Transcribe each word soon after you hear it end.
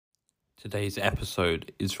Today's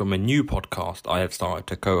episode is from a new podcast I have started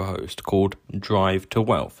to co-host called Drive to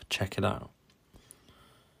Wealth. Check it out.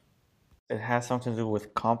 It has something to do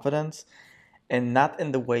with confidence, and not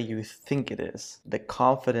in the way you think it is. The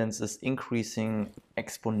confidence is increasing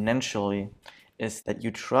exponentially, is that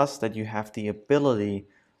you trust that you have the ability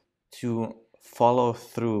to follow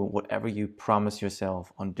through whatever you promise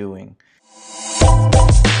yourself on doing.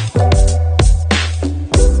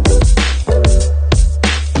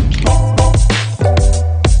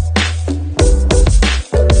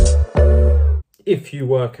 If you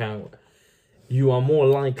work out, you are more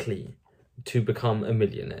likely to become a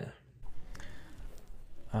millionaire.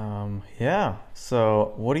 Yeah.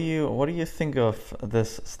 So, what do you think of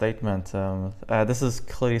this statement? This is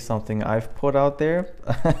clearly something I've put out there,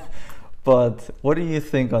 but what do you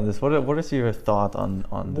think on this? What is your thought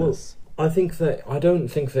on this? I don't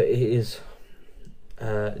think that it is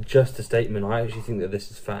just a statement. I actually think that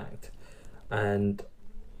this is fact, and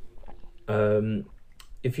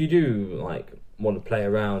if you do want to play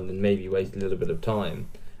around and maybe waste a little bit of time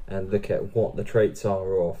and look at what the traits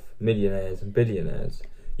are of millionaires and billionaires,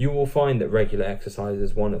 you will find that regular exercise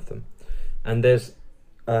is one of them. And there's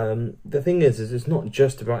the thing is it's not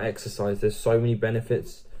just about exercise. There's so many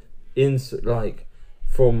benefits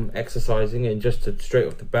from exercising, and just to straight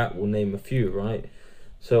off the bat we'll name a few, right?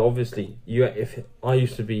 So obviously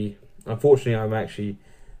unfortunately I'm actually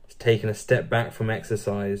taking a step back from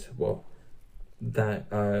exercise, that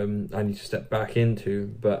I need to step back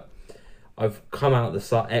into, but I've come out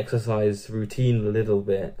the exercise routine a little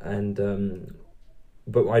bit, and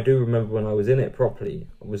but I do remember when I was in it properly,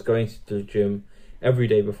 I was going to the gym every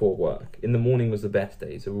day before work. In the morning was the best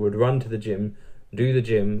day, so we would run to the gym, do the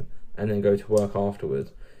gym, and then go to work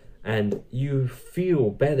afterwards, and you feel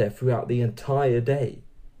better throughout the entire day,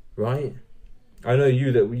 right? I know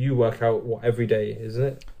you work out every day, isn't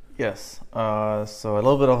it? Yes. So a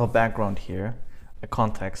little bit of a background here, a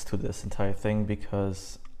context to this entire thing,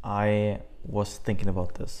 because I was thinking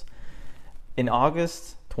about this. In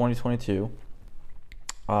August 2022,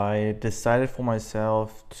 I decided for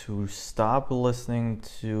myself to stop listening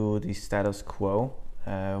to the status quo,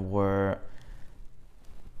 where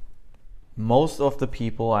most of the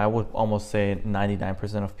people, I would almost say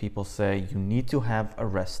 99% of people, say you need to have a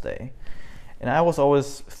rest day. And I was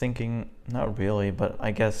always thinking, not really, but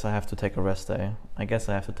I guess I have to take a rest day.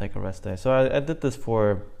 So I did this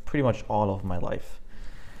for pretty much all of my life.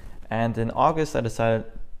 And in August, I decided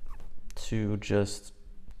to just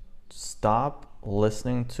stop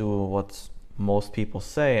listening to what most people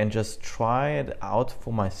say and just try it out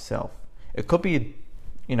for myself. It could be,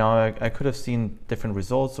 I could have seen different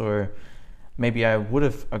results, or maybe I would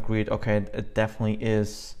have agreed, okay, it definitely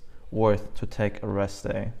is worth to take a rest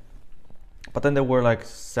day. But then there were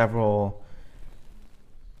several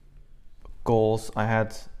goals I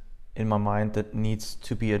had in my mind that needs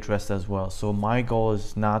to be addressed as well. So my goal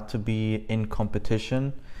is not to be in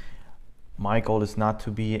competition. My goal is not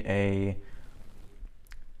to be a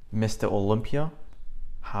Mr. Olympia,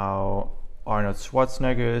 how Arnold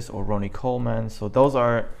Schwarzenegger is, or Ronnie Coleman. So those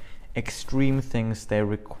are extreme things. They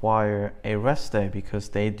require a rest day because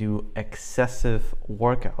they do excessive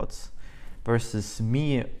workouts. Versus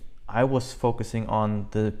me, I was focusing on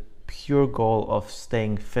the pure goal of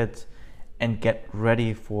staying fit and get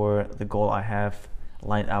ready for the goal I have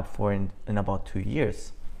lined up for in about 2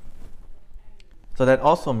 years. So that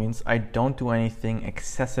also means I don't do anything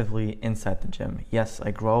excessively inside the gym. Yes,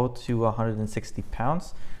 I grow to 160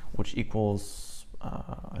 pounds, which equals,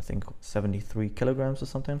 I think, 73 kilograms or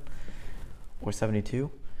something, or 72.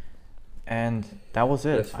 And that was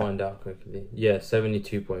it. Let's find out quickly. Yeah,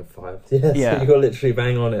 72.5. Yeah. So you're literally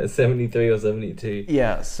bang on it, 73 or 72.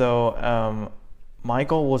 Yeah, so my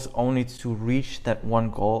goal was only to reach that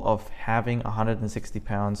one goal of having 160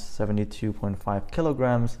 pounds, 72.5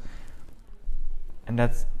 kilograms. And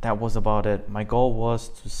that was about it. My goal was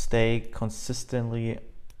to stay consistently,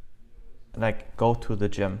 go to the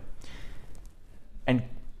gym. And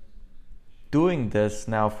doing this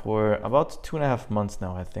now for about 2.5 months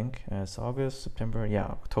now, I think. It's August, September,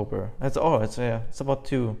 October. It's about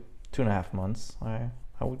 2.5 months, I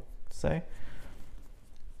would say.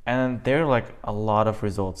 And there are a lot of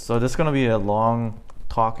results. So this is gonna be a long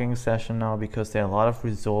talking session now, because there are a lot of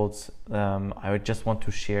results I would just want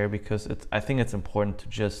to share, because I think it's important to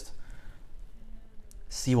just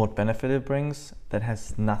see what benefit it brings that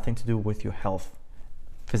has nothing to do with your health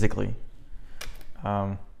physically.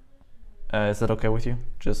 Is that okay with you?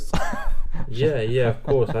 Just yeah, of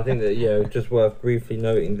course. I think that just worth briefly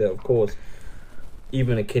noting that, of course,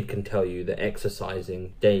 even a kid can tell you that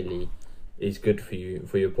exercising daily is good for you,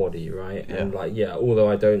 for your body, right? Yeah. And although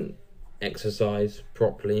I don't exercise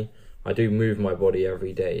properly. I do move my body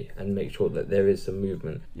every day and make sure that there is some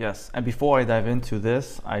movement. Yes, and before I dive into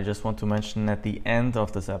this, I just want to mention at the end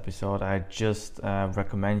of this episode, I just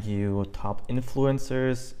recommend you top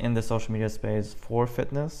influencers in the social media space for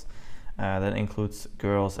fitness. That includes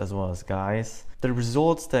girls as well as guys. The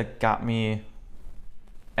results that got me,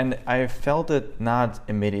 and I felt it not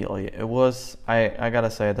immediately. It was, I gotta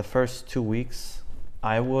say, the first 2 weeks,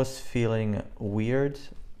 I was feeling weird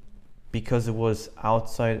because it was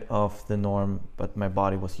outside of the norm, but my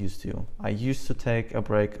body was used to. I used to take a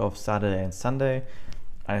break of Saturday and Sunday.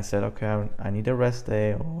 I said, okay, I need a rest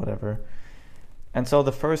day or whatever. And so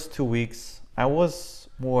the first 2 weeks, I was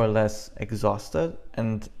more or less exhausted,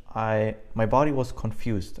 and my body was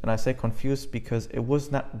confused. And I say confused because it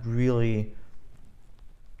was not really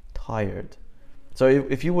tired. So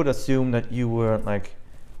if you would assume that you were like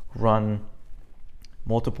run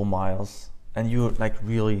multiple miles and you're like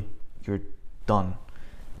really, you're done.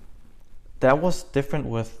 That was different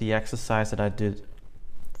with the exercise that I did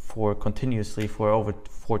continuously for over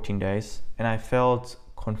 14 days. And I felt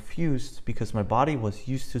confused because my body was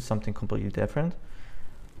used to something completely different.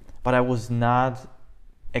 But I was not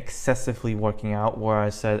excessively working out where I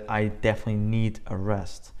said I definitely need a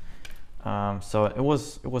rest. So it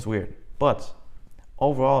was weird. But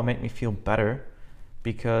overall, it made me feel better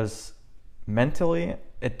because mentally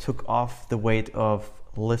it took off the weight of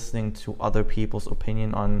listening to other people's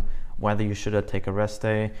opinion on whether you should take a rest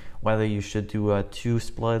day, whether you should do a 2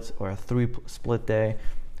 split or a 3 split day.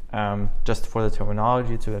 Just for the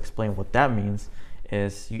terminology to explain what that means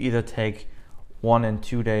is you either take 1 and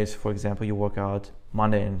 2 days, for example, you work out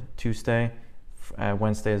Monday and Tuesday,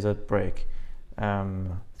 Wednesday is a break,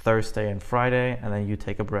 Thursday and Friday, and then you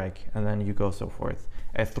take a break, and then you go so forth.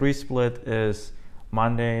 A 3 split is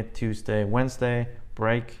Monday, Tuesday, Wednesday,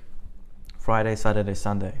 break, Friday, Saturday,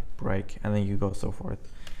 Sunday, break, and then you go so forth.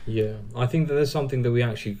 Yeah, I think that there's something that we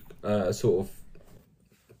actually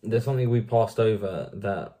there's something we passed over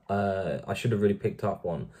that I should have really picked up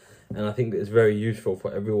on, and I think that it's very useful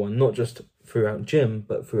for everyone, not just throughout gym,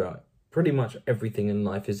 but throughout pretty much everything in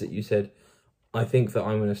life, is that you said, I think that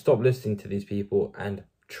I'm going to stop listening to these people and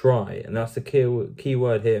try. And that's the key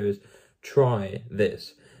word here, is try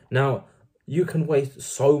this. Now, you can waste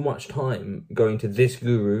so much time going to this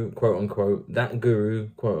guru, quote unquote, that guru,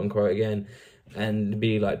 quote unquote, again, and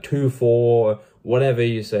be like 2, 4, whatever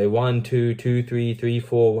you say, 1, 2, 2, 3, 3,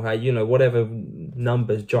 4, you know, whatever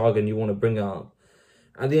numbers, jargon you want to bring up.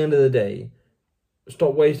 At the end of the day,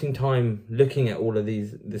 stop wasting time looking at all of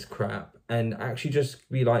this crap and actually just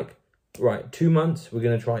be like, right, 2 months, we're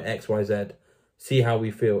going to try X, Y, Z, see how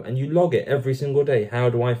we feel. And you log it every single day. How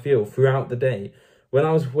do I feel throughout the day?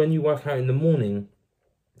 When you work out in the morning,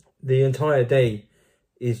 the entire day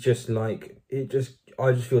is just like,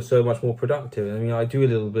 I just feel so much more productive. I mean, I do a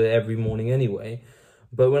little bit every morning anyway,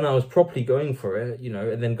 but when I was properly going for it, you know,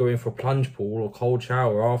 and then going for a plunge pool or cold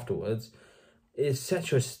shower afterwards, it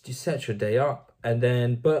sets your day up. And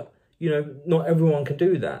then, but you know, not everyone can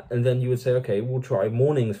do that. And then you would say, okay, we'll try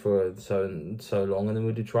mornings for so long, and then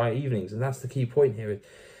we'll try evenings. And that's the key point here,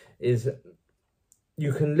 is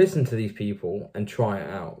you can listen to these people and try it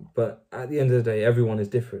out, but at the end of the day, everyone is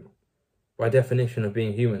different. By definition of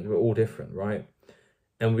being humans, we're all different, right?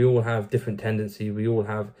 And we all have different tendencies, we all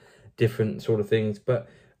have different sort of things. But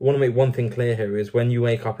I want to make one thing clear here, is when you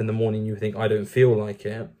wake up in the morning, you think, I don't feel like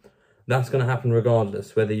it. That's going to happen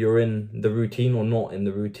regardless, whether you're in the routine or not in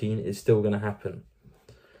the routine, it's still going to happen.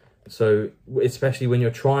 So, especially when you're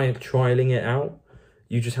trialing it out,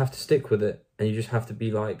 you just have to stick with it, and you just have to be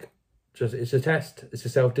like, it's a test, it's a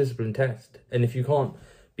self-discipline test. And if you can't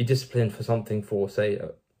be disciplined for something for, say,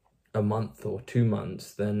 a month or 2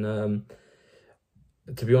 months, then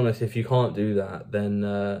to be honest, if you can't do that, then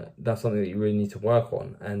that's something that you really need to work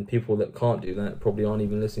on. And people that can't do that probably aren't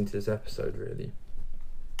even listening to this episode, really.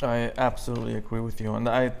 I absolutely agree with you, and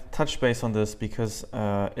I touch base on this because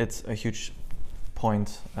it's a huge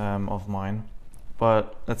point of mine.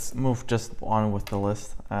 But let's move just on with the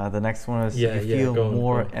list. The next one is you feel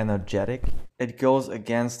more energetic. It goes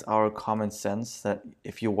against our common sense that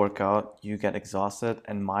if you work out, you get exhausted.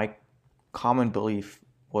 And my common belief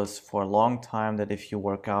was for a long time that if you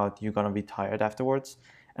work out, you're gonna be tired afterwards.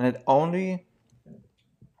 And it only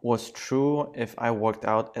was true if I worked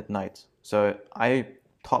out at night. So I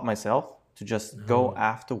taught myself to just go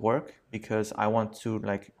after work because I want to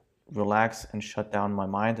like relax and shut down my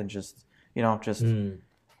mind and just, you know, just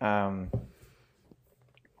not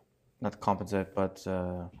compensate, but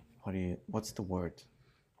what's the word?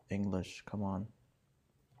 English, come on.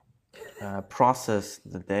 Process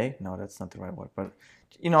the day. No, that's not the right word, but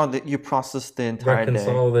you know, that you process the entire day.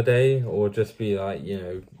 Reconcile the day, or just be like, you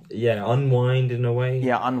know, yeah, unwind in a way.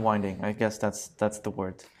 Yeah, unwinding. I guess that's the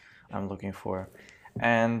word I'm looking for.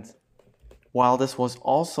 And while this was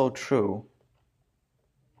also true,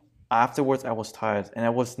 afterwards I was tired, and I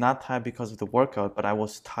was not tired because of the workout, but I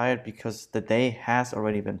was tired because the day has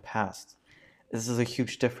already been passed. This is a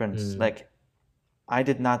huge difference. Like, I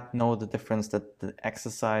did not know the difference that the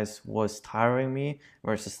exercise was tiring me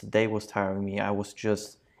versus the day was tiring me. I was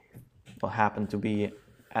just, well, happened to be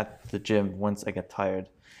at the gym once I get tired.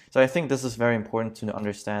 So I think this is very important to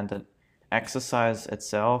understand that exercise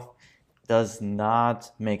itself does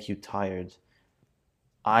not make you tired.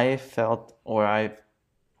 I felt, or I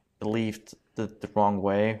believed the wrong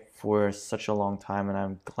way for such a long time, and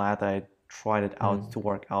I'm glad I tried it out to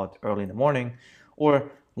work out early in the morning, or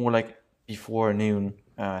more like before noon.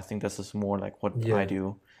 I think this is more like what I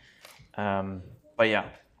do. But yeah,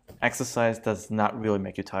 exercise does not really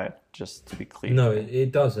make you tired, just to be clear. No,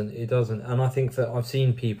 it doesn't. It doesn't. And I think that I've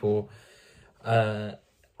seen people, I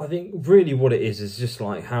think really what it is just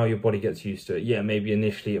like how your body gets used to it. Yeah, maybe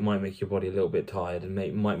initially it might make your body a little bit tired and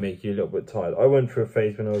might make you a little bit tired. I went through a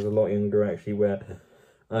phase when I was a lot younger actually where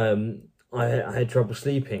I had trouble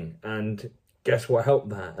sleeping, and guess what helped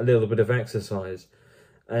that? A little bit of exercise.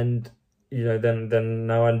 And you know, then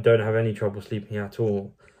now I don't have any trouble sleeping at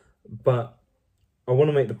all. But I want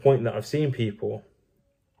to make the point that I've seen people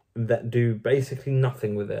that do basically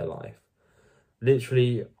nothing with their life.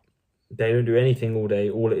 Literally, they don't do anything all day.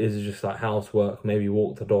 All it is just like housework, maybe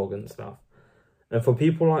walk the dog and stuff. And for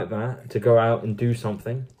people like that to go out and do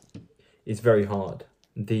something is very hard.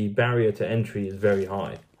 The barrier to entry is very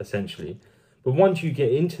high, essentially. But once you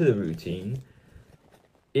get into the routine,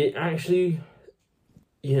 it actually,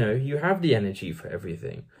 you know, you have the energy for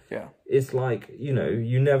everything. Yeah. It's like, you know,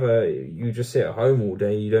 you just sit at home all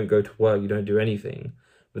day, you don't go to work, you don't do anything.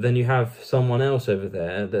 But then you have someone else over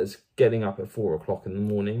there that's getting up at 4 o'clock in the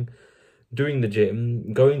morning, doing the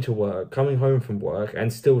gym, going to work, coming home from work,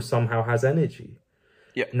 and still somehow has energy.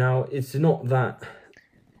 Yeah. Now, it's not that,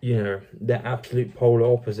 you know, they're absolute polar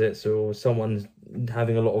opposites or someone's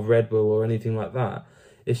having a lot of Red Bull or anything like that.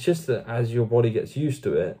 It's just that as your body gets used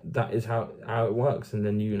to it, that is how it works. And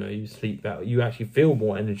then, you know, you sleep better. You actually feel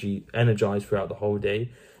more energized throughout the whole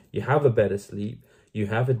day. You have a better sleep. You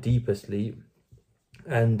have a deeper sleep.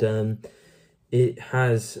 And it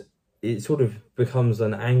sort of becomes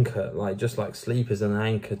an anchor, like just like sleep is an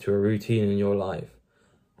anchor to a routine in your life.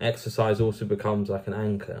 Exercise also becomes like an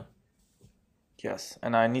anchor. Yes,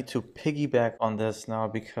 and I need to piggyback on this now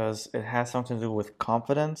because it has something to do with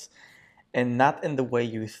confidence and not in the way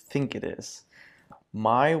you think it is.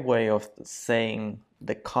 My way of saying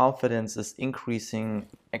the confidence is increasing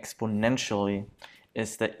exponentially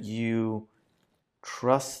is that you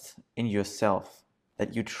trust in yourself,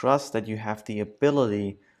 that you trust that you have the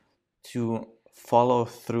ability to follow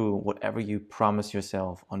through whatever you promise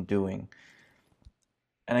yourself on doing.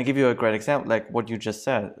 And I give you a great example, like what you just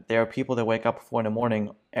said. There are people that wake up 4 in the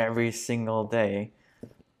morning every single day,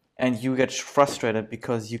 and you get frustrated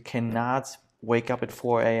because you cannot wake up at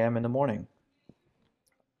 4 a.m. in the morning.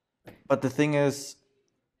 But the thing is,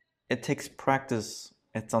 it takes practice.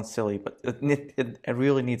 It sounds silly, but it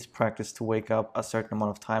really needs practice to wake up a certain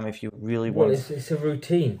amount of time if you really want. Well, it's a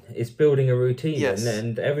routine. It's building a routine, yes.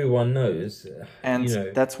 and everyone knows. And you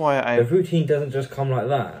know, that's why the routine doesn't just come like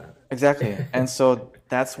that. Exactly. And so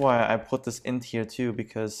that's why I put this in here too,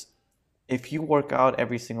 because if you work out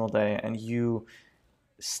every single day and you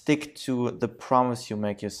stick to the promise you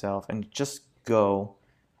make yourself and just go,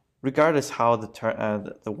 regardless how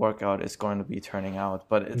the workout is going to be turning out,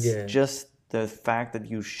 but it's just the fact that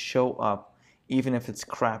you show up, even if it's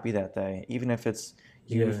crappy that day, even if it's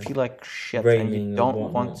you feel like shit and you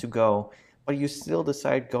don't want to go, but you still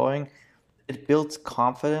decide going, it builds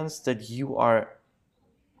confidence that you are,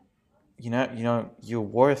 you know, you're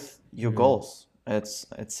worth your goals. It's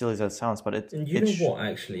silly as that sounds, but And you know what,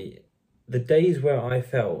 actually, the days where I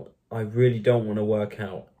felt I really don't want to work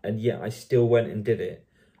out, and yet I still went and did it,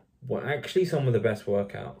 were actually some of the best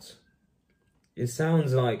workouts. It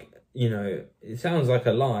sounds like, you know, it sounds like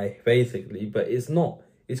a lie, basically, but it's not.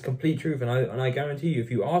 It's complete truth, and I guarantee you,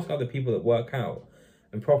 if you ask other people that work out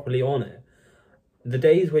and properly on it, the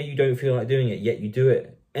days where you don't feel like doing it, yet you do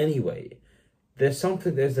it anyway, there's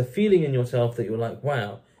a feeling in yourself that you're like,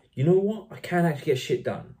 wow, you know what? I can actually get shit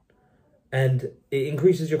done. And it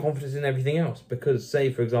increases your confidence in everything else. Because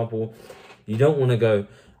say, for example, you don't want to go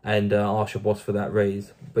and ask your boss for that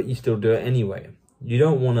raise, but you still do it anyway. You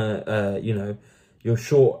don't want to, you know, you're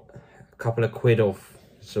short a couple of quid off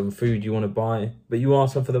some food you want to buy, but you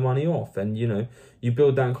ask them for the money off, and you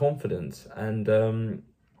build that confidence and the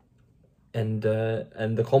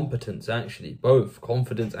competence, actually, both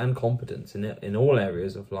confidence and competence in all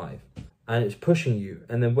areas of life. And it's pushing you.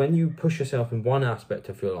 And then when you push yourself in one aspect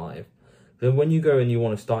of your life, then when you go and you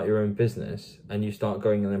want to start your own business and you start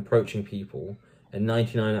going and approaching people, and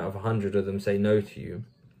 99 out of 100 of them say no to you.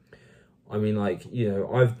 I mean, like,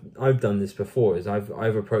 I've done this before. Is I've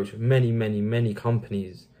approached many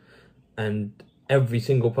companies, and every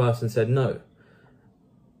single person said no.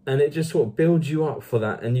 And it just sort of builds you up for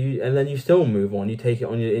that, and then you still move on. You take it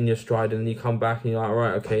in your stride, and then you come back and you're like,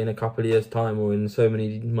 right, okay, in a couple of years' time or in so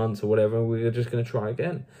many months or whatever, we're just going to try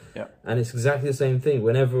again. Yeah. And it's exactly the same thing.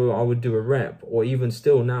 Whenever I would do a rep, or even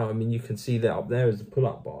still now, I mean, you can see that up there is the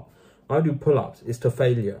pull-up bar. I do pull-ups. It's to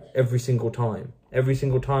failure every single time. Every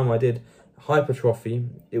single time I did hypertrophy,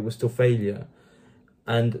 it was to failure,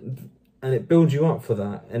 and it builds you up for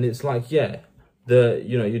that. And it's like, yeah,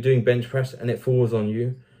 you're doing bench press and it falls on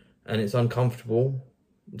you. And it's uncomfortable.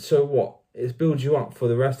 So what? It builds you up for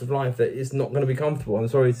the rest of life that it's not going to be comfortable. I'm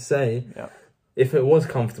sorry to say. Yeah. If it was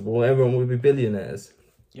comfortable, everyone would be billionaires.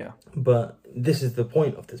 Yeah. But this is the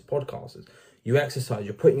point of this podcast. Is you exercise,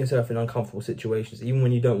 you're putting yourself in uncomfortable situations. Even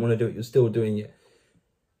when you don't want to do it, you're still doing it.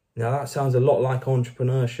 Now that sounds a lot like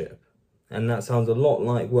entrepreneurship. And that sounds a lot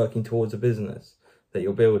like working towards a business that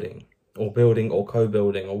you're building or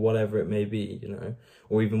co-building or whatever it may be,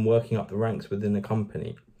 or even working up the ranks within a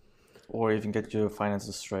company. Or even get your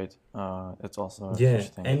finances straight. It's also a yeah, huge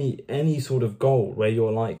thing. any sort of goal where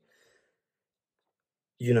you're like,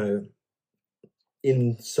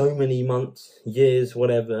 in so many months, years,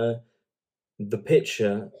 whatever, the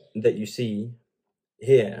picture that you see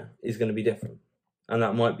here is going to be different. And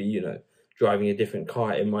that might be, driving a different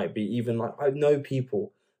car. It might be even like, I know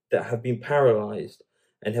people that have been paralyzed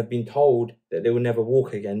and have been told that they will never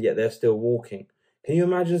walk again, yet they're still walking. Can you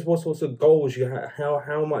imagine what sorts of goals you have,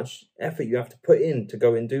 how much effort you have to put in to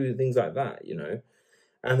go and do things like that,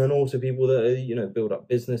 And then also people that, build up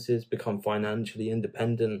businesses, become financially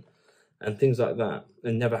independent and things like that,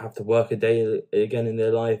 and never have to work a day again in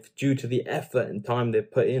their life due to the effort and time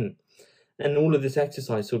they've put in. And all of this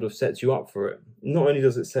exercise sort of sets you up for it. Not only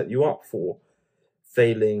does it set you up for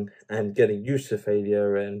failing and getting used to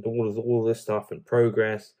failure and all this stuff and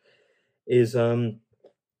progress, is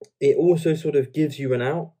it also sort of gives you an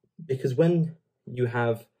out, because when you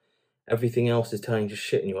have everything else is turning to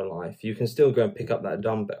shit in your life, you can still go and pick up that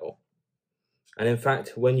dumbbell. And in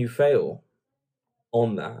fact, when you fail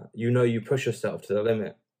on that, you push yourself to the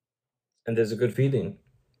limit, and there's a good feeling.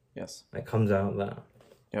 Yes. That comes out of that.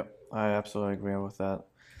 Yep, I absolutely agree with that.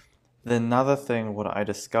 Another thing, what I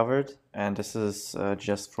discovered, and this is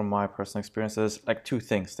just from my personal experiences, like two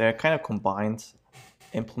things. They're kind of combined,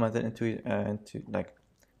 implemented into like,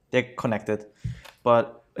 they're connected,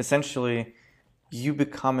 but essentially you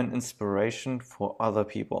become an inspiration for other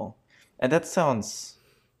people. And that sounds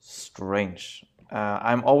strange.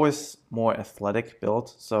 I'm always more athletic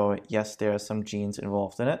built, so yes, there are some genes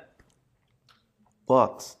involved in it.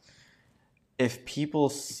 But if people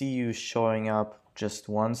see you showing up just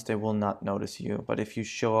once, they will not notice you. But if you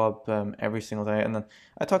show up every single day, and then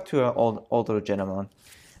I talked to an older gentleman,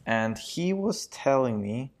 and he was telling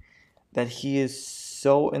me that he is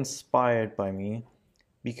so inspired by me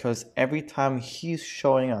because every time he's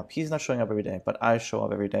showing up, he's not showing up every day, but I show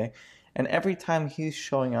up every day. And every time he's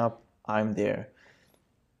showing up, I'm there.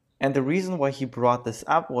 And the reason why he brought this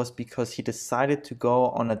up was because he decided to go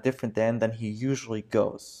on a different day than he usually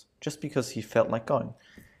goes, just because he felt like going.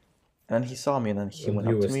 And then he saw me, and then he went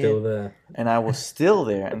up to me. You were still there. And I was still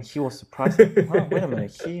there, and he was surprised. Like, oh, wait a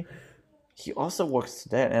minute, he also works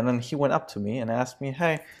today. And then he went up to me and asked me,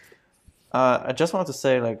 hey, I just wanted to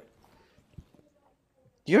say, like,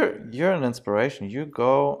 you're an inspiration. You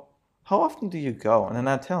go, how often do you go? And then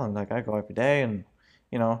I tell him, like, I go every day, and,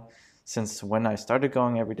 since when I started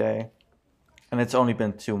going every day, and it's only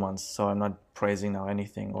been 2 months, so I'm not praising now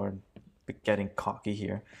anything or getting cocky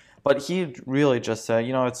here. But he really just said,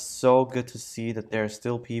 it's so good to see that there are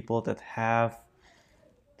still people that have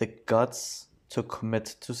the guts to commit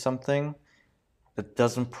to something that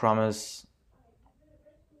doesn't promise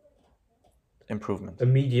improvement.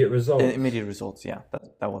 Immediate results, yeah.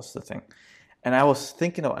 That was the thing. And I was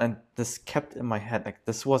thinking and this kept in my head, like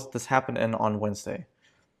this happened on Wednesday.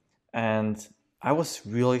 And I was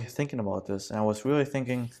really thinking about this, and I was really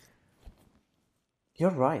thinking,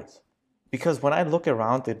 you're right. Because when I look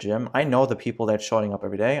around the gym, I know the people that are showing up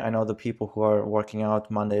every day. I know the people who are working out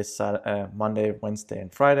Monday, Wednesday,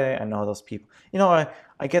 and Friday. I know those people.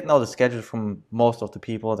 I get know the schedule from most of the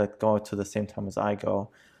people that go to the same time as I go.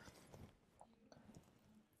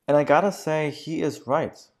 And I gotta say, he is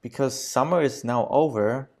right because summer is now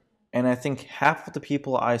over, and I think half of the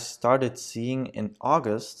people I started seeing in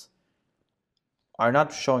August are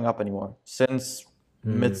not showing up anymore since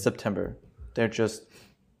mid-September. They're just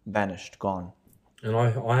vanished, gone. And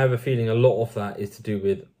I have a feeling a lot of that is to do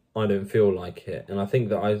with I don't feel like it. And I think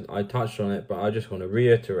that I touched on it, but I just want to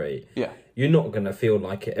reiterate. Yeah, You're not going to feel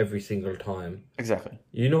like it every single time. exactly.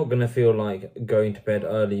 You're not going to feel like going to bed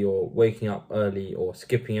early or waking up early or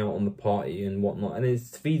skipping out on the party and whatnot. And it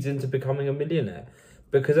feeds into becoming a millionaire.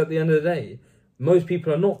 Because at the end of the day, most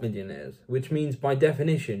people are not millionaires, which means by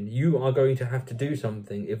definition, you are going to have to do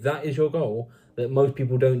something, if that is your goal, that most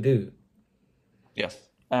people don't do. Yes.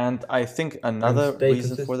 And I think another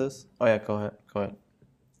reason for this. Oh yeah, go ahead. Go ahead.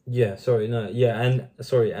 Yeah, sorry, no, yeah,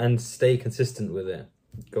 and stay consistent with it.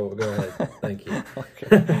 Go ahead. Thank you.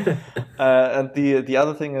 Okay. And the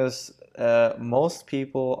other thing is, most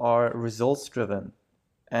people are results driven,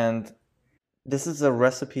 and this is a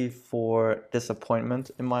recipe for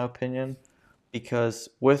disappointment, in my opinion, because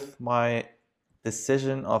with my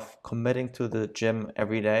decision of committing to the gym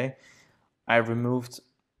every day, I removed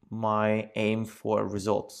my aim for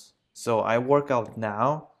results. So I work out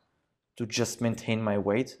now to just maintain my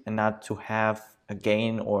weight and not to have a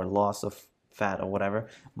gain or loss of fat or whatever.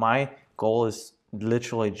 My goal is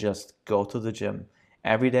literally just go to the gym.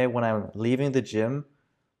 Every day when I'm leaving the gym,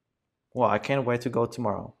 well, I can't wait to go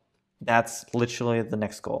tomorrow. That's literally the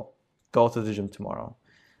next goal. Go to the gym tomorrow.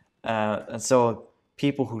 And so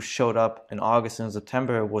people who showed up in August and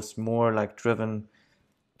September was more like driven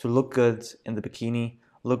to look good in the bikini,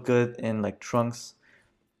 look good in like trunks,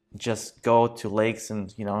 just go to lakes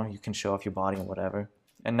and you can show off your body and whatever.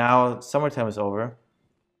 And now summertime is over.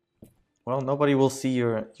 Well, nobody will see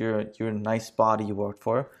your nice body you worked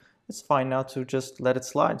for. It's fine now to just let it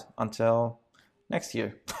slide until next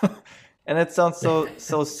year. And it sounds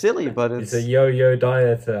so silly, but it's a yo-yo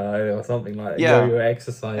diet or something like that. Yeah. Yo-yo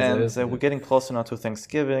exercise. And we're getting closer now to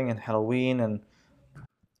Thanksgiving and Halloween, and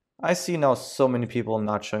I see now so many people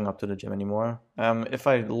not showing up to the gym anymore. If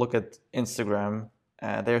I look at Instagram,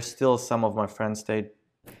 there's still some of my friends, they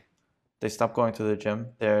stopped going to the gym.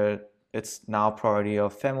 It's now priority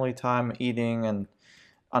of family time, eating, and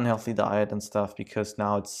unhealthy diet and stuff because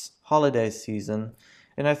now it's holiday season.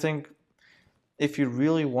 And I think if you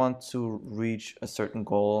really want to reach a certain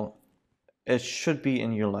goal, it should be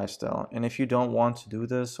in your lifestyle. And if you don't want to do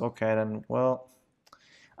this, okay, then, well,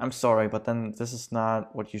 I'm sorry, but then this is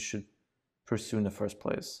not what you should pursue in the first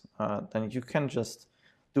place. Then you can just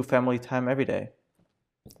do family time every day.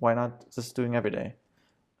 Why not just doing every day?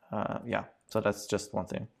 Yeah, so that's just one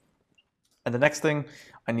thing. And the next thing,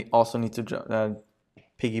 I also need to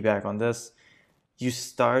piggyback on this. You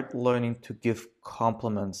start learning to give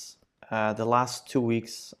compliments. The last 2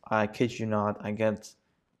 weeks, I kid you not, I get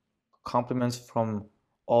compliments from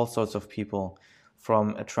all sorts of people,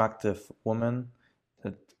 from attractive women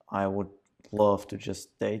that I would love to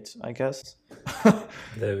just date, I guess.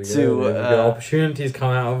 There we go. Opportunities come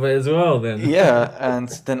out of it as well then. Yeah, and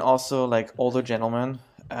then also like older gentlemen.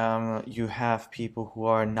 You have people who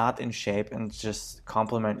are not in shape and just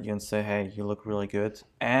compliment you and say, hey, you look really good.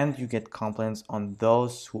 And you get compliments on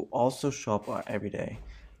those who also show up every day.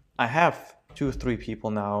 I have 2 or 3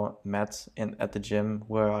 people now met at the gym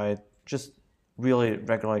where I just really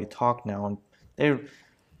regularly talk now. And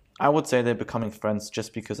I would say they're becoming friends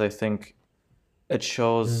just because I think it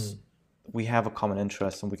shows we have a common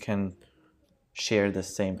interest and we can share the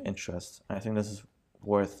same interest. And I think this is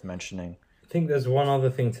worth mentioning. I think there's one other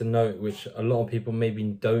thing to note, which a lot of people maybe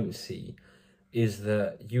don't see, is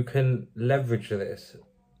that you can leverage this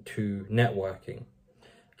to networking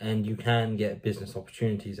and you can get business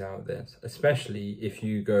opportunities out of this, especially if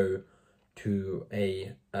you go to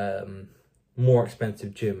a more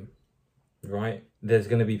expensive gym, right? There's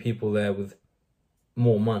going to be people there with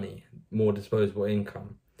more money, more disposable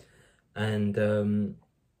income. And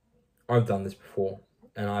I've done this before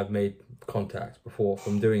and I've made contacts before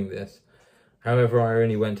from doing this. However, I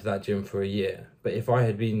only went to that gym for a year. But if I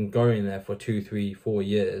had been going there for 2, 3, 4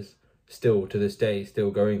 years, still to this day,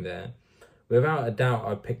 still going there, without a doubt,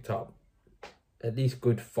 I picked up at least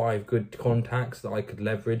 5 good contacts that I could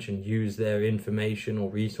leverage and use their information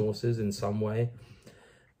or resources in some way.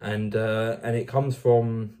 And it comes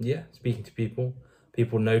from, speaking to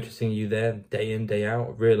people noticing you there day in, day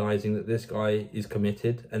out, realizing that this guy is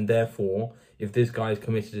committed. And therefore, if this guy is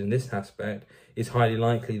committed in this aspect, it's highly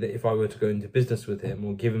likely that if I were to go into business with him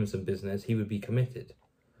or give him some business, he would be committed.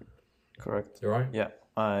 Correct. Right? Yeah,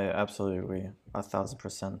 I absolutely agree.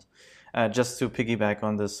 1,000%. Just to piggyback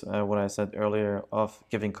on this, what I said earlier of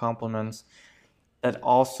giving compliments, that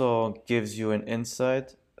also gives you an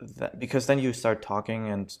insight that, because then you start talking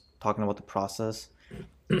and talking about the process,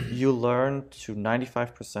 you learn to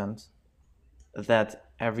 95% that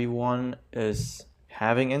everyone is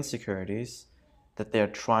having insecurities that they're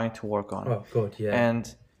trying to work on. Oh God, yeah.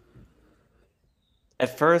 And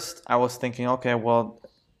at first I was thinking, okay, well,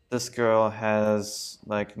 this girl has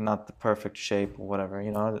like not the perfect shape or whatever,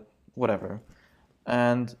 whatever.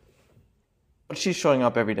 And but she's showing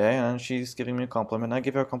up every day and she's giving me a compliment. I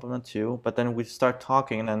give her a compliment too. But then we start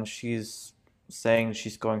talking and then she's saying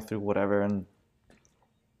she's going through whatever and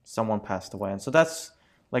someone passed away. And so that's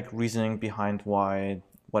like reasoning behind why,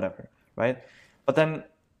 whatever, right? But then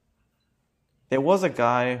there was a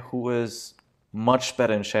guy who was much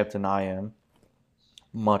better in shape than I am.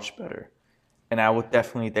 Much better. And I would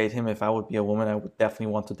definitely date him. If I would be a woman, I would definitely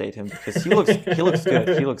want to date him because he looks good.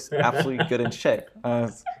 He looks absolutely good in shape.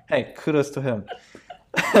 Hey, kudos to him.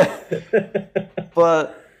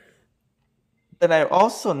 But then I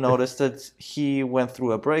also noticed that he went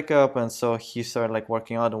through a breakup, and so he started like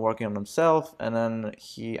working out and working on himself, and then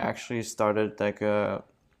he actually started like a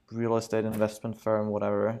real estate investment firm,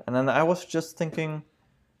 whatever. And then I was just thinking,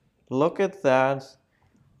 look at that.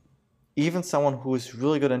 Even someone who is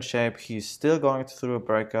really good in shape, he's still going through a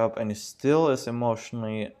breakup and he still is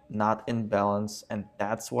emotionally not in balance, and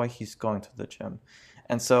that's why he's going to the gym.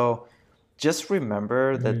 And so just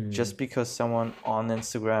remember that just because someone on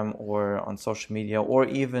Instagram or on social media or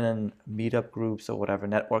even in meetup groups or whatever,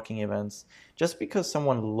 networking events, just because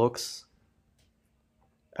someone looks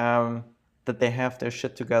that they have their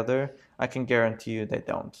shit together, I can guarantee you they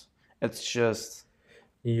don't. It's just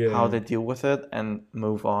how they deal with it and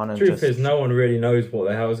move on. And truth is, no one really knows what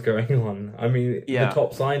the hell is going on. I mean, Yeah. the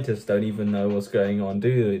top scientists don't even know what's going on,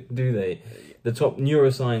 do they? The top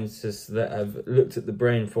neuroscientists that have looked at the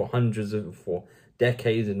brain for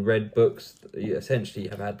decades and read books, essentially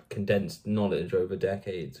have had condensed knowledge over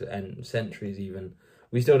decades and centuries even.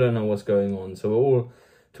 We still don't know what's going on, so we're all,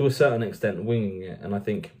 to a certain extent, winging it. And I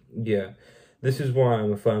think, this is why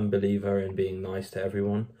I'm a firm believer in being nice to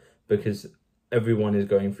everyone, because everyone is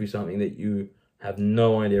going through something that you have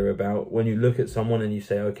no idea about. When you look at someone and you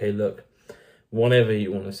say, okay, look, whatever you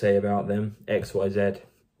want to say about them, X, Y, Z,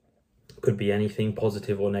 could be anything,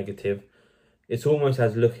 positive or negative. It's almost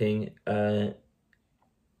looking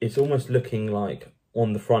like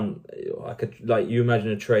on the front, like you imagine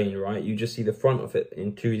a train, right? You just see the front of it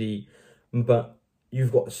in 2D, but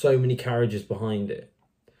you've got so many carriages behind it.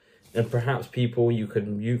 And perhaps you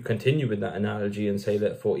continue with that analogy and say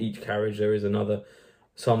that for each carriage there is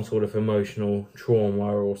some sort of emotional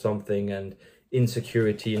trauma or something and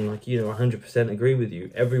insecurity, and 100% agree with you.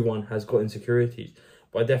 Everyone has got insecurities.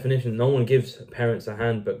 By definition, no one gives parents a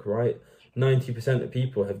handbook, right? 90% of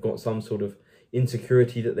people have got some sort of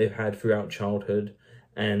insecurity that they've had throughout childhood,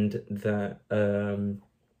 and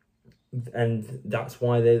that's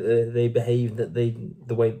why they behave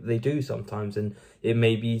the way that they do sometimes, and it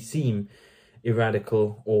may seem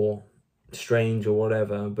irradical or strange or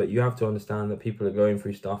whatever, but you have to understand that people are going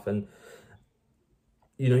through stuff, and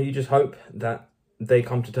you just hope that they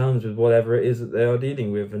come to terms with whatever it is that they are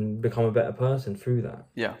dealing with and become a better person through that.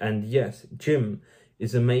 Yeah. And yes, gym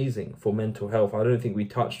is amazing for mental health. I don't think we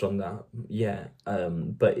touched on that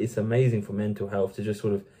but it's amazing for mental health to just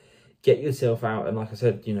sort of get yourself out, and like I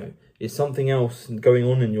said, it's something else going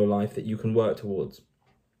on in your life that you can work towards.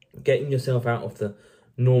 Getting yourself out of the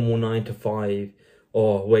normal 9 to 5,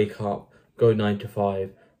 or wake up, go 9 to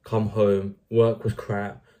 5, come home, work was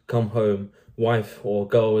crap, come home, wife or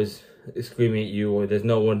girl is screaming at you, or there's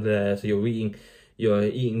no one there, so you're eating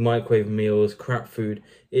microwave meals, crap food.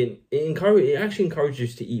 It actually encourages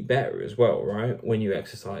you to eat better as well, right? When you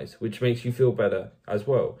exercise, which makes you feel better as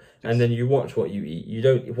well. Yes. And then you watch what you eat. You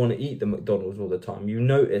don't want to eat the McDonald's all the time. You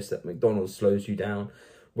notice that McDonald's slows you down,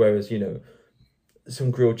 whereas,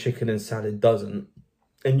 some grilled chicken and salad doesn't.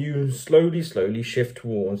 And you slowly shift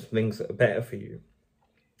towards things that are better for you.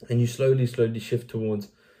 And you slowly shift towards,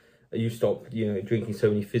 you stop, drinking so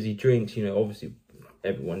many fizzy drinks. Obviously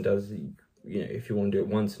everyone does, if you want to do it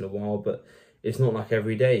once in a while, but it's not like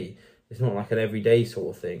every day. It's not like an everyday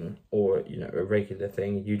sort of thing, or a regular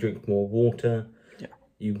thing. You drink more water. Yeah.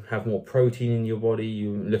 You have more protein in your body.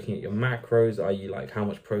 You're looking at your macros, i.e. like how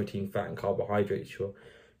much protein, fat and carbohydrates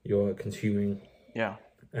you're consuming. Yeah.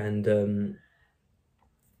 And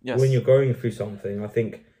yes. When you're going through something, I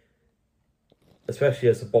think, especially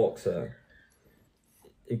as a boxer,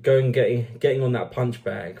 getting on that punch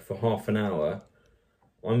bag for half an hour,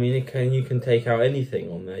 I mean, you can take out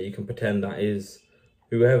anything on there. You can pretend that is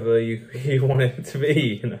whoever you want it to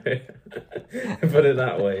be, Put it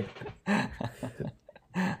that way.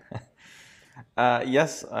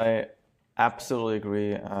 Yes, I Absolutely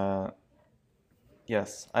agree.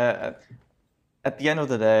 Yes, at the end of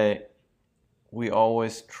the day, we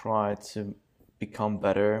always try to become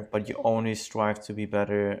better, but you only strive to be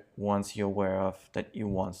better once you're aware of that you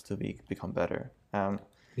want to become better.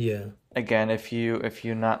 Yeah. Again, if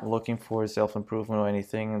you're not looking for self-improvement or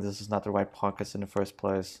anything, this is not the right podcast in the first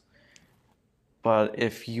place. But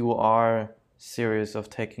if you are serious of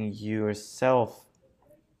taking yourself,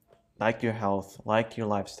 like your health, like your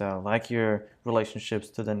lifestyle, like your relationships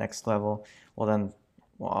to the next level, well then,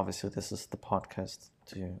 well obviously this is the podcast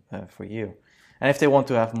for you. And if they want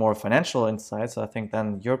to have more financial insights, I think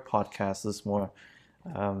then your podcast is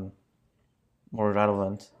um, more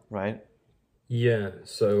relevant, right? Yeah,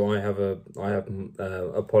 so I have a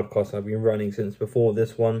podcast I've been running since before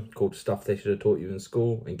this one called Stuff They Should Have Taught You in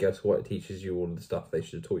School, and guess what? It teaches you all of the stuff they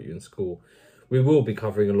should have taught you in school. We will be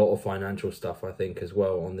covering a lot of financial stuff, I think, as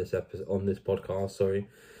well on this podcast. Sorry,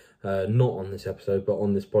 not on this episode, but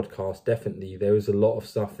on this podcast. Definitely, there is a lot of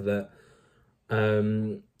stuff that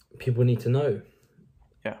people need to know.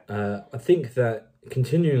 Yeah. I think that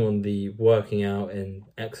continuing on the working out and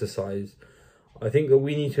exercise, I think that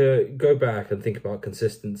we need to go back and think about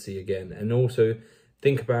consistency again, and also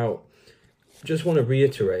think about, just want to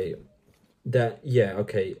reiterate that, yeah,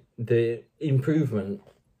 okay, the improvement,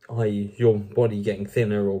 i.e. your body getting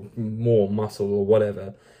thinner or more muscle or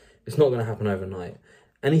whatever, it's not going to happen overnight.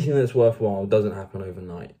 Anything that's worthwhile doesn't happen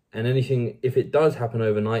overnight. And anything, if it does happen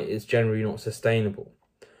overnight, it's generally not sustainable.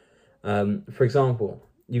 For example,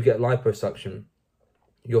 you get liposuction,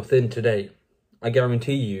 you're thin today. I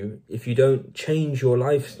guarantee you, if you don't change your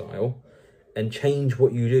lifestyle and change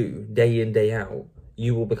what you do day in, day out,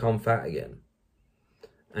 you will become fat again.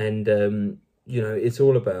 And, it's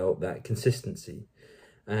all about that consistency.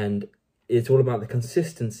 And it's all about the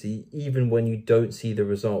consistency even when you don't see the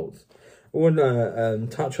results. I want to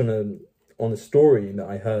touch on a story that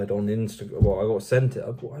I heard on Instagram. Well, I got sent it.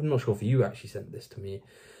 I'm not sure if you actually sent this to me.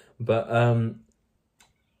 But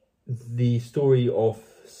the story of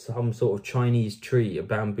some sort of Chinese tree, a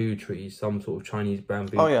bamboo tree, some sort of Chinese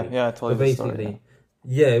bamboo tree. Oh, yeah, I told you the story.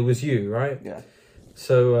 Yeah, it was you, right? Yeah.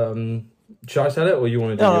 So, should I tell it, or you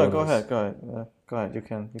want to do it? No, go ahead. Go ahead, you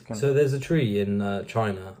can. So there's a tree in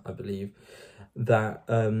China, I believe, that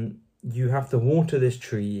you have to water this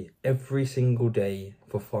tree every single day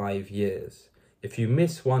for 5 years. If you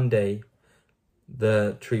miss one day,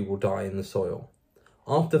 the tree will die in the soil.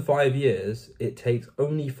 After 5 years, it takes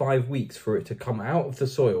only 5 weeks for it to come out of the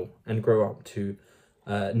soil and grow up to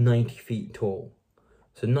 90 feet tall.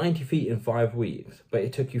 So 90 feet in 5 weeks, but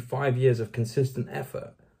it took you 5 years of consistent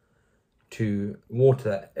effort to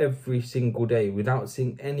water every single day without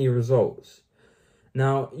seeing any results.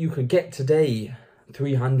 Now, you could get today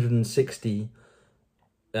 360,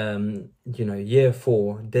 year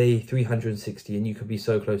 4, day 360, and you could be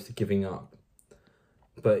so close to giving up.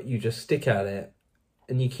 But you just stick at it,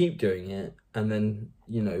 and you keep doing it, and then,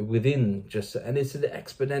 and it's an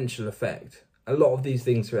exponential effect. A lot of these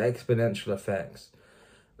things are exponential effects.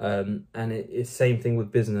 And it's same thing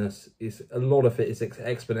with business. A lot of it is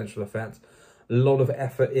exponential effects. A lot of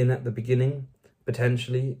effort in at the beginning,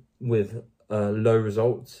 potentially, with low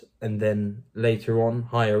results, and then later on,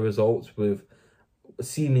 higher results with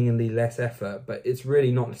seemingly less effort. But it's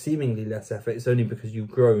really not seemingly less effort. It's only because you've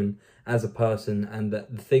grown as a person, and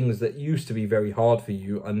that the things that used to be very hard for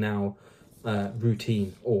you are now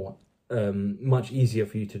routine or much easier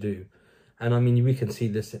for you to do. And I mean, we can see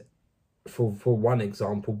this for one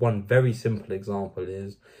example. One very simple example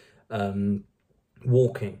is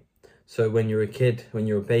walking. So when you're a kid, when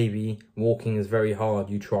you're a baby, walking is very hard.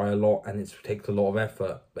 You try a lot and it takes a lot of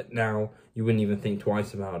effort. But now you wouldn't even think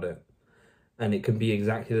twice about it. And it can be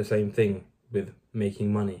exactly the same thing with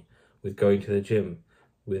making money, with going to the gym,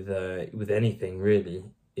 with anything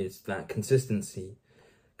really. It's that consistency.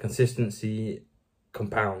 Consistency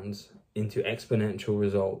compounds into exponential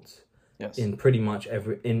results. Yes. In pretty much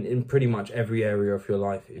every area of your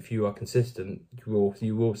life. If you are consistent, you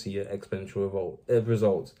will see exponential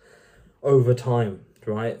results over time,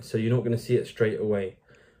 right? So you're not going to see it straight away.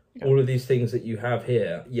 Yeah. All of these things that you have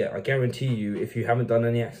here, I guarantee you, if you haven't done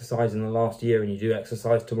any exercise in the last year and you do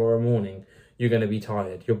exercise tomorrow morning, you're going to be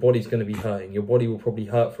tired. Your body's going to be hurting. Your body will probably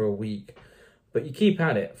hurt for a week. But you keep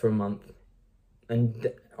at it for a month.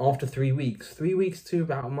 And after 3 weeks to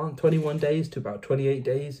about a month, 21 days to about 28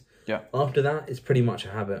 days, after that, it's pretty much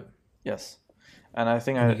a habit. Yes. And I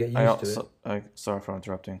think sorry for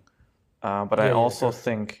interrupting. But I also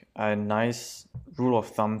think a nice rule of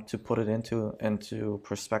thumb to put it into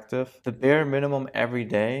perspective: the bare minimum every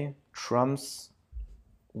day trumps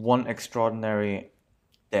one extraordinary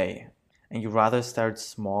day. and you rather start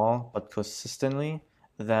small but consistently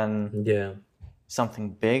than Yeah. something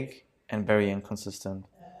big and very inconsistent.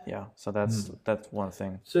 Yeah, so that's one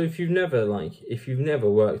thing. So if you've never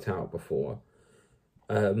worked out before,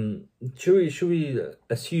 should we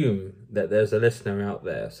assume that there's a listener out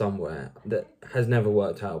there somewhere that has never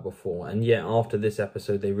worked out before, and yet after this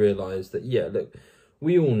episode they realise that, yeah, look,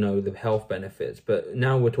 we all know the health benefits, but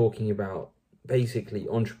now we're talking about basically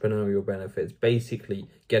entrepreneurial benefits, basically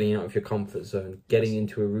getting out of your comfort zone, getting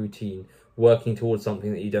into a routine, working towards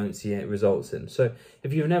something that you don't see any results in. So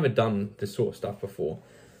if you've never done this sort of stuff before,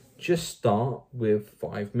 just start with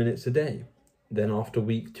 5 minutes a day. Then after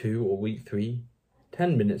week 2 or week 3,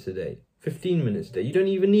 10 minutes a day, 15 minutes a day. You don't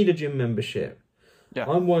even need a gym membership. Yeah.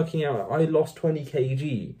 I'm working out. I lost 20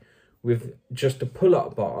 kg with just a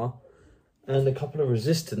pull-up bar and a couple of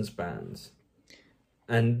resistance bands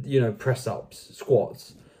and, press-ups,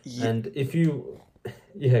 squats. Yeah. And if you...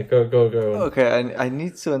 Yeah, go on. Okay, I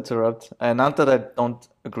need to interrupt. And not that I don't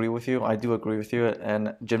agree with you, I do agree with you,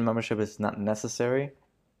 and gym membership is not necessary,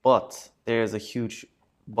 but there is a huge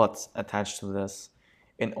but attached to this.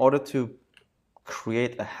 In order to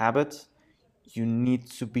create a habit, you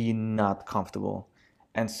need to be not comfortable.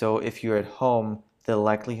 And so if you're at home, the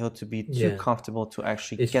likelihood to be too comfortable to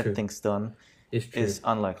actually get things done is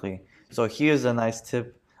unlikely. So here's a nice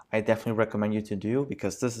tip I definitely recommend you to do,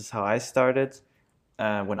 because this is how I started.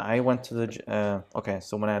 When I went to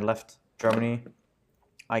so when I left Germany,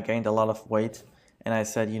 I gained a lot of weight, and I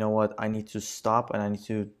said, you know what, I need to stop and I need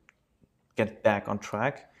to get back on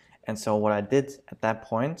track. And so what I did at that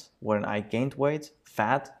point, when I gained weight,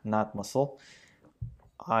 fat, not muscle,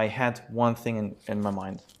 I had one thing in my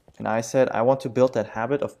mind. And I said, I want to build that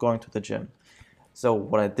habit of going to the gym. So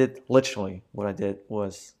what I did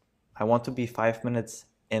was, I want to be 5 minutes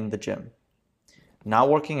in the gym, not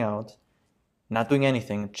working out, not doing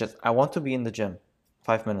anything, just I want to be in the gym,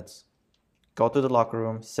 5 minutes. Go to the locker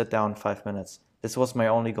room, sit down 5 minutes. This was my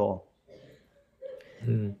only goal.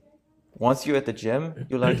 Once you're at the gym,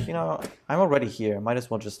 you're like, I'm already here. Might as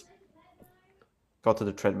well just go to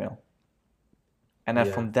the treadmill. And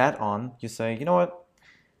then from that on, you say, you know what?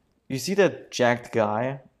 You see that jacked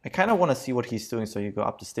guy? I kind of want to see what he's doing. So you go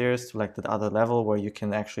up the stairs to like the other level where you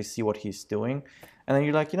can actually see what he's doing. And then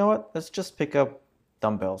you're like, you know what? Let's just pick up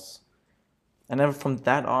dumbbells. And then from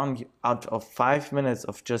that on, out of 5 minutes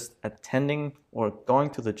of just attending or going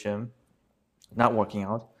to the gym, not working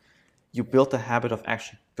out, you build the habit of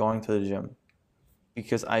actually going to the gym.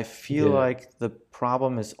 Because I feel like the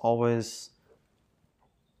problem is always,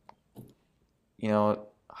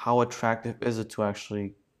 how attractive is it to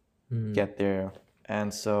actually get there?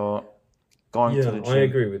 And so going to the gym. I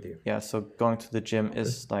agree with you. Yeah, so going to the gym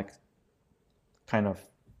is like kind of,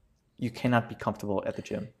 you cannot be comfortable at the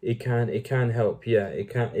gym. It can help. Yeah,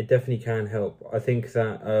 it definitely can help. I think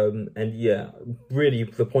that really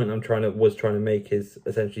the point was trying to make is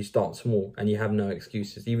essentially start small, and you have no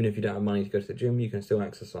excuses. Even if you don't have money to go to the gym, you can still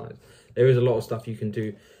exercise. There is a lot of stuff you can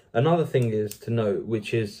do. Another thing is to note,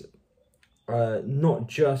 which is not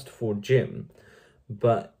just for gym,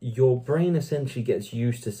 but your brain essentially gets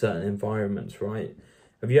used to certain environments, right?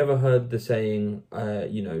 Have you ever heard the saying,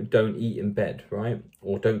 don't eat in bed, right?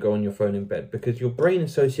 Or don't go on your phone in bed, because your brain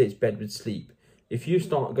associates bed with sleep. If you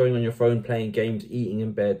start going on your phone, playing games, eating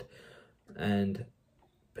in bed, and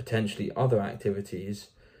potentially other activities,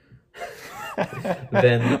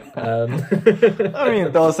 then... I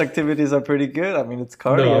mean, those activities are pretty good. I mean, it's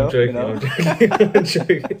cardio. No, I'm joking, I'm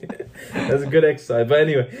joking. That's a good exercise. But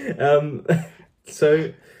anyway,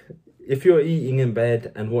 so... if you're eating in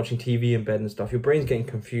bed and watching TV in bed and stuff, your brain's getting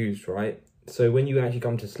confused, right? So when you actually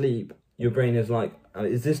come to sleep, your brain is like,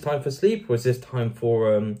 is this time for sleep or is this time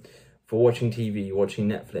for watching TV, watching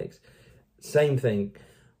Netflix? Same thing.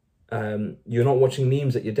 You're not watching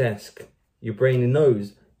memes at your desk. Your brain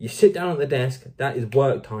knows. You sit down at the desk, that is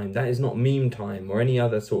work time. That is not meme time or any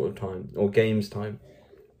other sort of time or games time.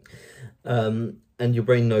 And your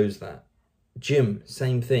brain knows that. Gym,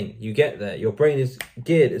 same thing. You get there, your brain is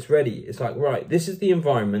geared, it's ready. It's like, right, this is the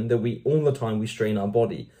environment that we all the time we strain our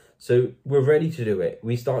body. So we're ready to do it.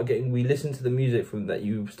 We listen to the music from that.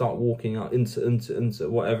 You start walking out into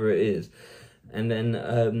whatever it is, and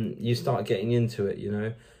then you start getting into it,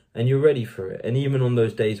 and you're ready for it. And even on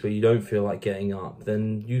those days where you don't feel like getting up,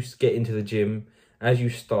 then you get into the gym. As you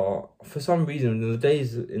start, for some reason, in the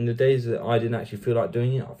days that I didn't actually feel like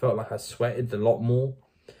doing it, I felt like I sweated a lot more.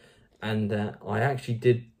 And I actually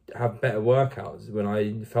did have better workouts when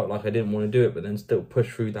I felt like I didn't want to do it, but then still push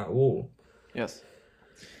through that wall. Yes.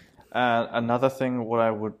 Another thing what I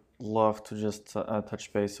would love to just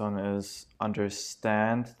touch base on is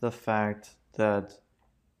understand the fact that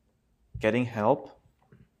getting help.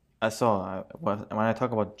 When I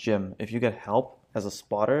talk about gym, if you get help as a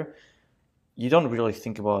spotter, you don't really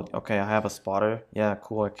think about, okay, I have a spotter. Yeah,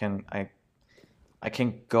 cool. I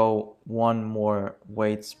can go one more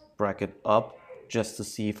weights bracket up just to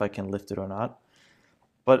see if I can lift it or not.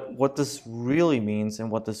 But what this really means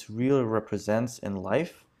and what this really represents in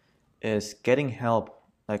life is getting help.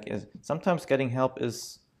 Sometimes getting help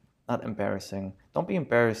is not embarrassing. Don't be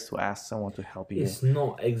embarrassed to ask someone to help you. It's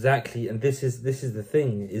not exactly, and this is the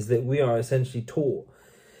thing, is that we are essentially taught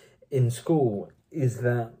in school is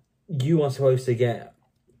that you are supposedly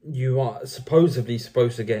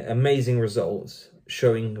supposed to get amazing results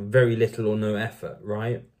showing very little or no effort,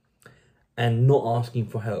 right? And not asking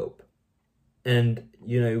for help. And,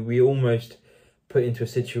 we almost put into a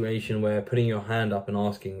situation where putting your hand up and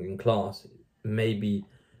asking in class may be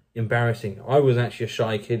embarrassing. I was actually a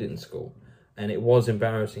shy kid in school, and it was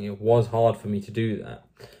embarrassing. It was hard for me to do that.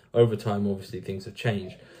 Over time, obviously, things have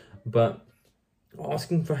changed. But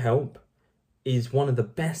asking for help is one of the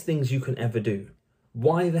best things you can ever do.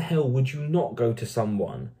 Why the hell would you not go to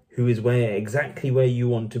someone who is exactly where you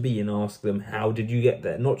want to be and ask them, how did you get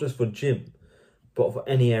there? Not just for gym, but for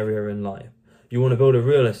any area in life. You want to build a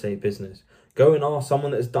real estate business, go and ask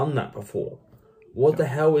someone that's done that before. What the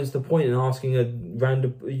hell is the point in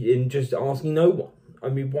just asking no one? I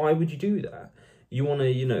mean, why would you do that? You want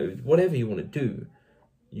to, whatever you want to do,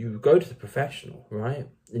 you go to the professional, right?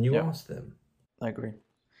 And you ask them. I agree.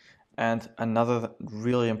 And another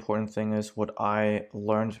really important thing is what I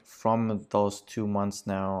learned from those 2 months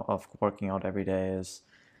now of working out every day is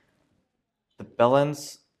the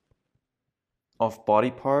balance of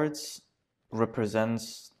body parts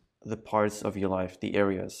represents the parts of your life, the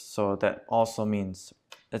areas. So that also means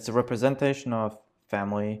it's a representation of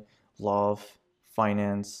family, love,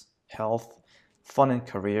 finance, health, fun, and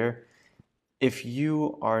career. If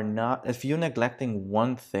you're neglecting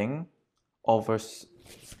one thing over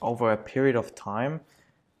a period of time,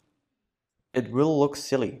 it will look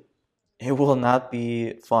silly. It will not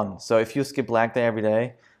be fun. So if you skip leg day every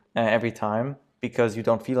day, every time, because you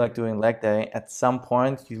don't feel like doing leg day, at some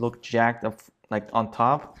point you look jacked up like on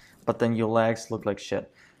top, but then your legs look like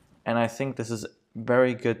shit. And I think this is a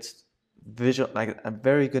very good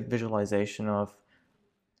visualization of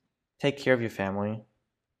take care of your family.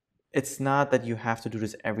 It's not that you have to do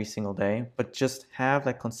this every single day, but just have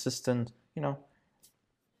like consistent,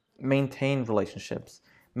 maintain relationships,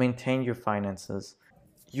 maintain your finances.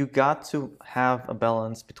 You got to have a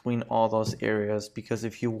balance between all those areas, because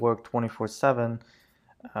if you work 24/7,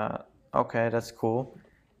 okay, that's cool.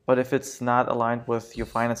 But if it's not aligned with your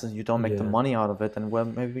finances, you don't make the money out of it, then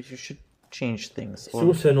maybe you should change things. It's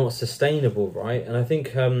also not sustainable, right? And I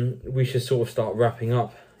think we should sort of start wrapping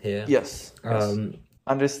up here. Yes.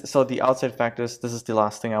 So the outside factors, this is the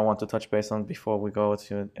last thing I want to touch base on before we go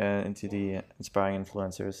into the inspiring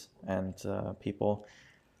influencers and people.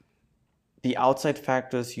 The outside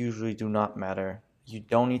factors usually do not matter. You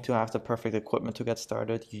don't need to have the perfect equipment to get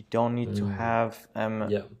started. You don't need to have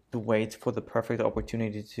to wait for the perfect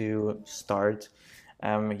opportunity to start.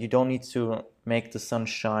 You don't need to make the sun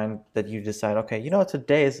shine that you decide, okay,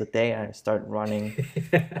 today is the day I start running.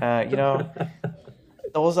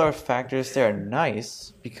 Those are factors that are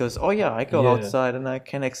nice because, I go outside and I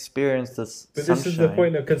can experience this sunshine. This is the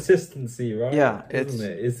point of consistency, right? Yeah.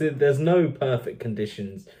 There's no perfect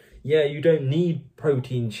conditions. Yeah, you don't need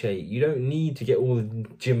protein shake. You don't need to get all the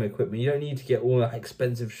gym equipment. You don't need to get all that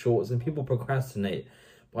expensive shorts. And people procrastinate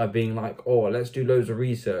by being like, oh, let's do loads of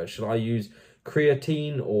research. Should I use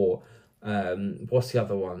creatine or what's the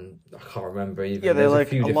other one? I can't remember even. Yeah, there's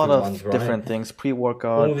like a lot of different things.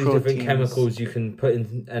 Pre-workout, all these different chemicals you can put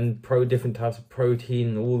in, and different types of protein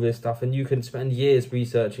and all this stuff, and you can spend years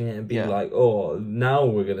researching it and be like, oh, now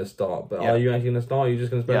we're gonna start. But are you actually gonna start? Or are you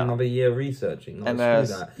just gonna spend another year researching? And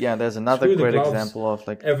there's another great example of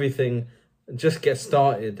like everything. Just get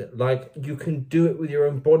started. Like, you can do it with your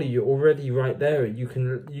own body. You're already right there. You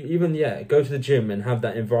even go to the gym and have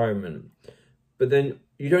that environment. But then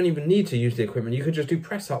you don't even need to use the equipment. You could just do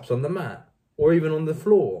press-ups on the mat, or even on the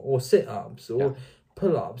floor, or sit-ups, or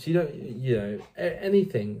pull-ups. You don't,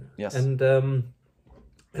 anything. Yes. And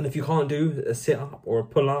if you can't do a sit-up or a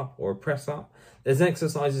pull-up or a press-up, there's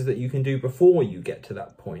exercises that you can do before you get to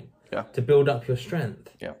that point. Yeah. To build up your strength.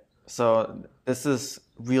 Yeah. So this is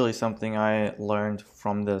really something I learned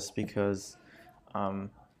from this because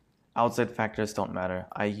outside factors don't matter.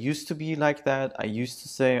 I used to be like that. I used to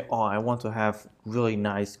say, oh, I want to have really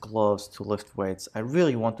nice gloves to lift weights. I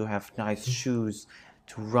really want to have nice shoes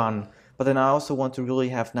to run. But then I also want to really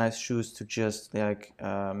have nice shoes to just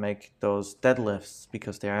make those deadlifts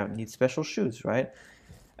because they need special shoes, right?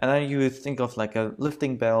 And then you think of like a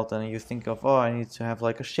lifting belt, and you think of, oh, I need to have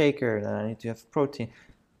like a shaker, and I need to have protein.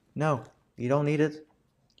 No, you don't need it.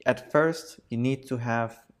 At first, you need to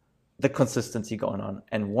have the consistency going on.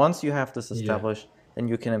 And once you have this established, then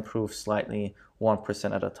you can improve slightly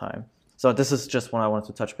 1% at a time. So this is just what I wanted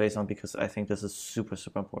to touch base on because I think this is super,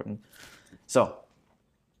 super important. So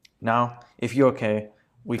now, if you're okay,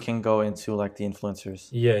 we can go into like the influencers.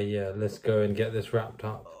 Yeah. Let's go and get this wrapped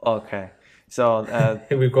up. Okay. So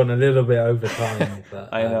We've gone a little bit over time, but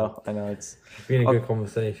I know. It's been a good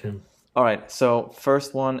conversation. All right. So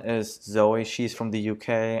first one is Zoe. She's from the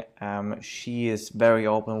UK. She is very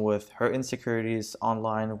open with her insecurities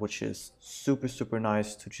online, which is super, super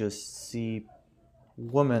nice to just see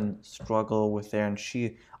women struggle with there. And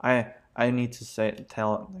I need to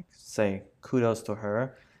say kudos to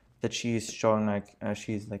her that she's showing like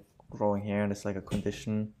she's like growing hair and it's like a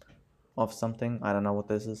condition of something. I don't know what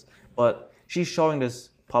this is, but she's showing this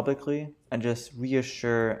publicly and just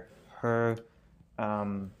reassure her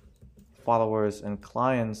followers and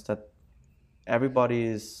clients that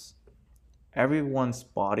everyone's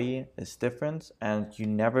body is different and you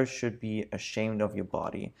never should be ashamed of your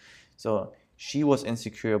body. So she was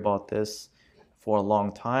insecure about this for a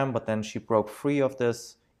long time, but then she broke free of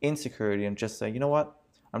this insecurity and just said, you know what,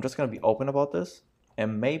 I'm just going to be open about this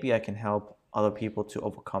and maybe I can help other people to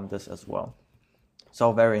overcome this as well.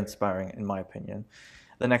 So very inspiring in my opinion.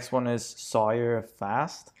 The next one is Sawyer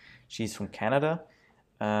Fast. She's from Canada.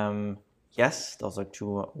 Yes, those are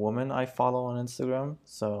two women I follow on Instagram,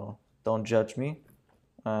 so don't judge me.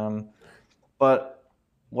 But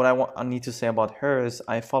what I need to say about her is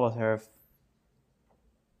I followed her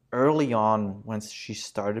early on when she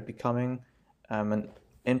started becoming an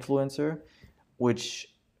influencer, which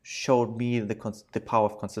showed me the power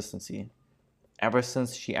of consistency. Ever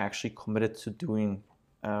since she actually committed to doing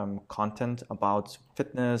content about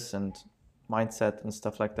fitness and mindset and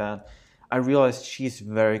stuff like that, I realized she's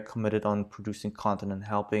very committed on producing content and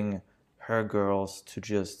helping her girls to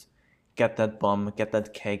just get that bum, get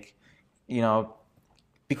that cake,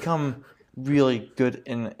 become really good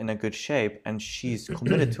in a good shape, and she's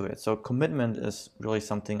committed to it. So commitment is really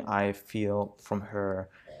something I feel from her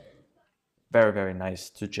very, very nice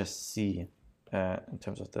to just see in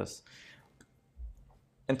terms of this.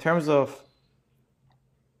 In terms of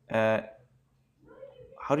how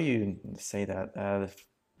do you say that?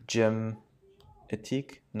 Gym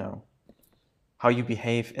ethique? No. How you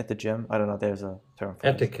behave at the gym? I don't know. There's a term for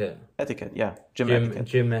etiquette. It. Etiquette, yeah. Gym etiquette.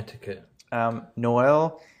 Gym etiquette.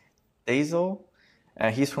 Noel Dazel,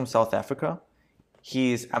 he's from South Africa.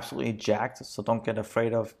 He's absolutely jacked, so don't get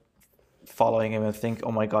afraid of following him and think,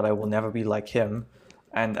 oh my God, I will never be like him.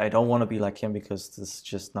 And I don't want to be like him because this is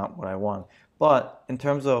just not what I want. But in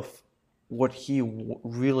terms of what he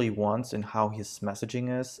really wants and how his messaging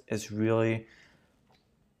is really,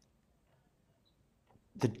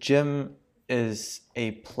 the gym is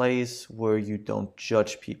a place where you don't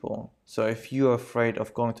judge people. So if you're afraid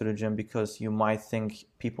of going to the gym because you might think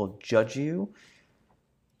people judge you,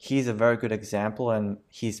 he's a very good example, and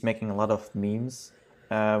he's making a lot of memes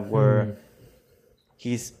where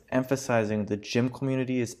he's emphasizing the gym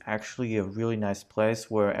community is actually a really nice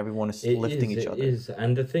place where everyone is lifting each other. It is,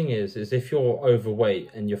 and the thing is if you're overweight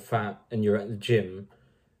and you're fat and you're at the gym,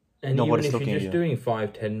 and nobody's even if you're just doing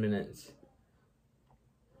 5-10 minutes,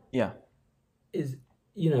 yeah, is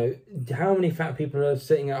how many fat people are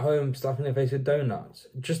sitting at home stuffing their face with donuts?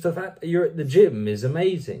 Just the fact that you're at the gym is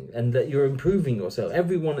amazing, and that you're improving yourself.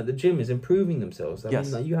 Everyone at the gym is improving themselves. I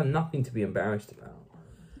mean, you have nothing to be embarrassed about.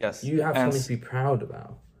 Yes. You have something to be proud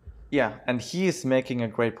about. Yeah, and he is making a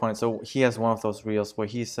great point. So he has one of those reels where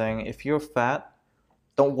he's saying, if you're fat,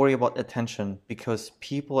 don't worry about attention because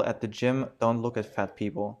people at the gym don't look at fat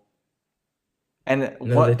people. And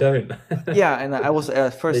they don't. Yeah, and I was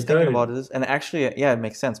first thinking about this, and actually, yeah, it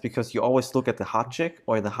makes sense because you always look at the hot chick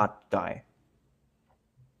or the hot guy.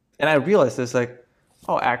 And I realized it's like,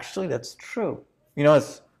 oh, actually, that's true.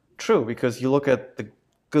 It's true because you look at the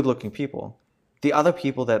good-looking people. The other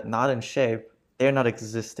people that not in shape, they're not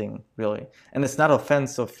existing, really. And it's not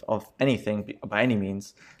offensive of anything by any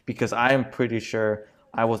means, because I'm pretty sure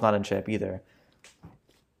I was not in shape either.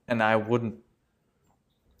 And I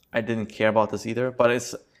didn't care about this either, but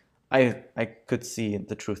I could see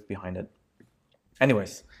the truth behind it.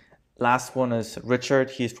 Anyways, last one is Richard.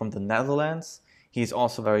 He's from the Netherlands. He's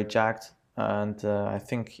also very jacked, and I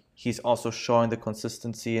think he's also showing the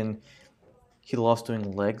consistency, and he loves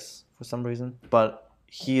doing legs for some reason, but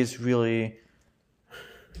he is really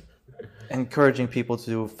encouraging people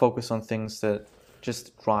to focus on things that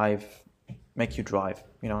just make you drive.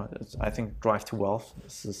 I think drive to wealth.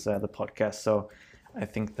 This is the podcast. So I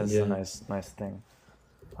think that's Yeah. a nice thing.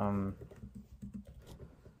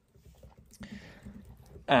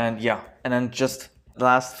 And then just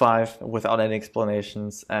last 5 without any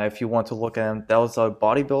explanations. If you want to look at them, those are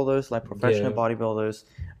bodybuilders, like professional Yeah. bodybuilders.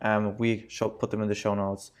 We put them in the show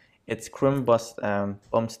notes. It's Krim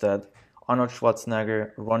Bumstead, Arnold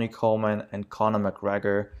Schwarzenegger, Ronnie Coleman, and Conor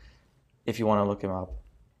McGregor. If you want to look him up,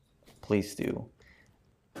 please do.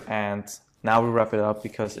 And now we wrap it up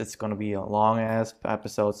because it's going to be a long ass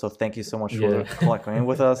episode. So thank you so much for clocking in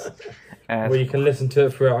with us. And well, you can listen to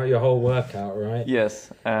it throughout your whole workout, right?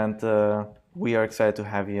 yes, and we are excited to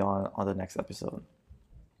have you on the next episode.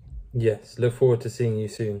 Yes, look forward to seeing you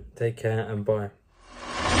soon. Take care and bye.